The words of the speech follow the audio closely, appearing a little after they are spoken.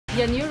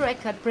Your new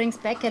record brings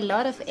back a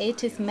lot of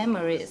 80s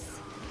memories.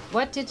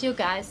 What did you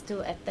guys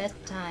do at that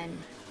time?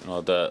 No,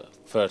 the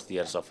first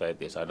years of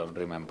 80s I don't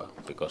remember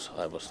because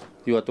I was...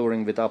 You are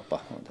touring with Appa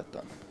on that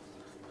time?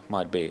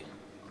 Might be.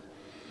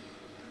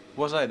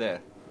 Was I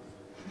there?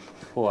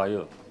 Who are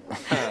you?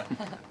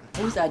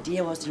 Whose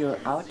idea was your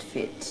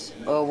outfit?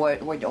 Or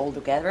were you all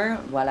together?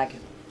 Well, like,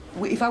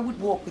 if I would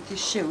walk with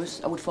these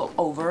shoes, I would fall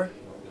over.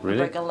 Really?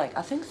 Break a leg.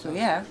 I think so,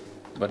 yeah.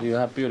 But you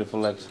have beautiful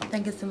legs.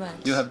 Thank you so much.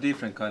 You have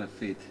different kind of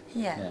feet.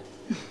 Yeah.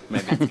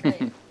 Maybe. That's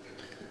great.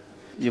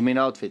 You mean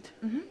outfit?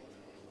 Mm-hmm.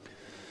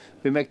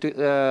 We make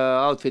the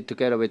outfit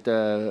together with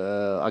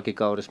Aki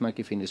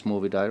Kaurismäki, Finnish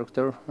movie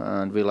director,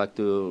 and we like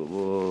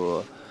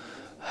to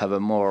have a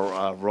more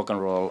rock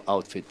and roll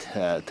outfit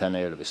than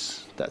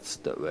Elvis. That's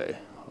the way.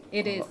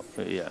 It is.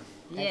 Yeah.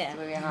 Yeah.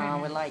 That's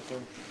how we like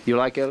it. You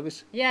like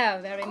Elvis?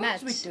 Yeah, very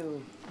much. We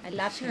do. I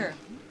love Sure. him.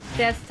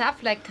 There's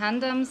stuff like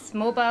condoms,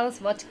 mobiles,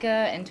 vodka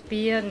and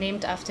beer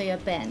named after your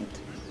band.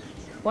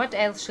 What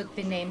else should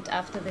be named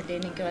after the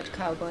Leningrad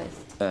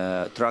Cowboys?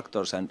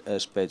 Tractors and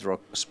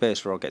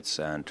space rockets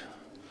and...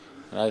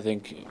 I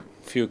think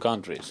few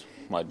countries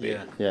might be.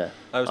 Yeah. Yeah.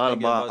 I was thinking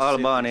about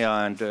Albania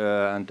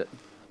and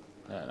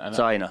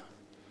China.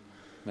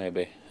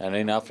 Maybe. And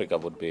in Africa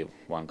would be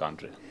one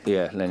country.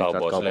 Yeah, Leningrad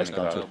Cowboys Leningrad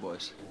country.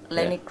 Cowboys.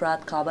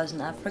 Leningrad Cowboys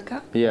in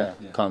Africa. Yeah,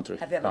 country.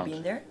 Have you ever Country.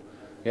 been there?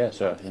 Yeah,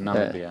 sure. In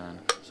Namibia and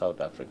South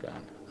Africa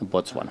and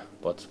Botswana.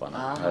 Botswana.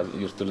 Ah. I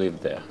used to live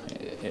there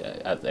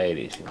at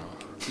 80s, you know.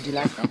 Did you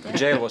like that?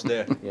 Jail was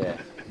there. Yeah.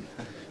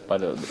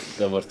 But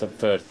there was the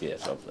first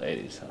years of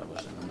 80s. I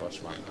was in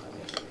Botswana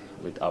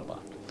with ABBA.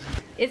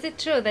 Is it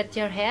true that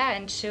your hair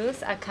and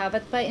shoes are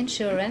covered by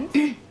insurance?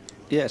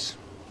 Yes.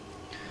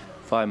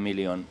 5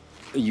 million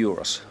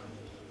euros.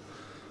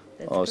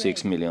 That's Or great.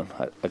 6 million,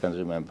 I can't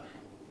remember.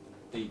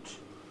 Each.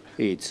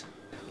 Each.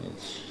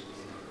 It's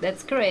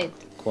That's great.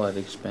 quite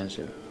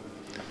expensive.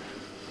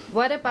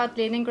 What about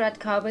Leningrad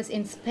Cowboys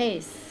in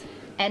space?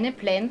 Any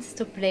plans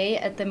to play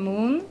at the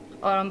moon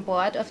or on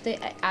board of the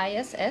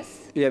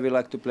ISS? Yeah, we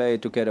like to play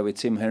together with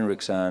Jim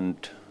Hendrix and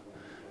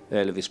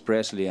Elvis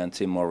Presley and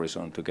Jim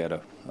Morrison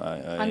together.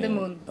 On the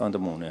moon? On the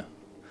moon, yeah.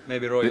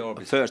 Maybe Roy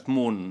Orbison. First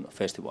moon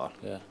festival.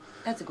 Yeah.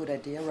 That's a good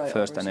idea, right?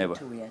 First and ever.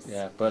 Too, yes.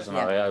 Yeah,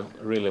 personally I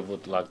really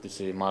would like to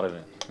see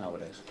Marilyn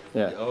nowadays.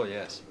 Yeah. Oh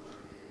yes.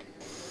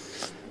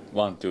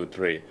 1, 2,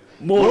 3.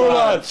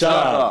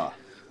 Mulatschag!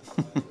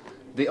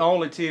 The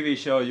only TV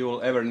show you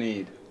will ever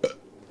need.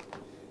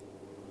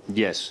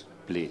 Yes,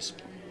 please.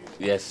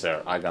 Yes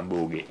sir, I can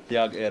boogie.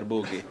 Jag er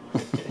boogie.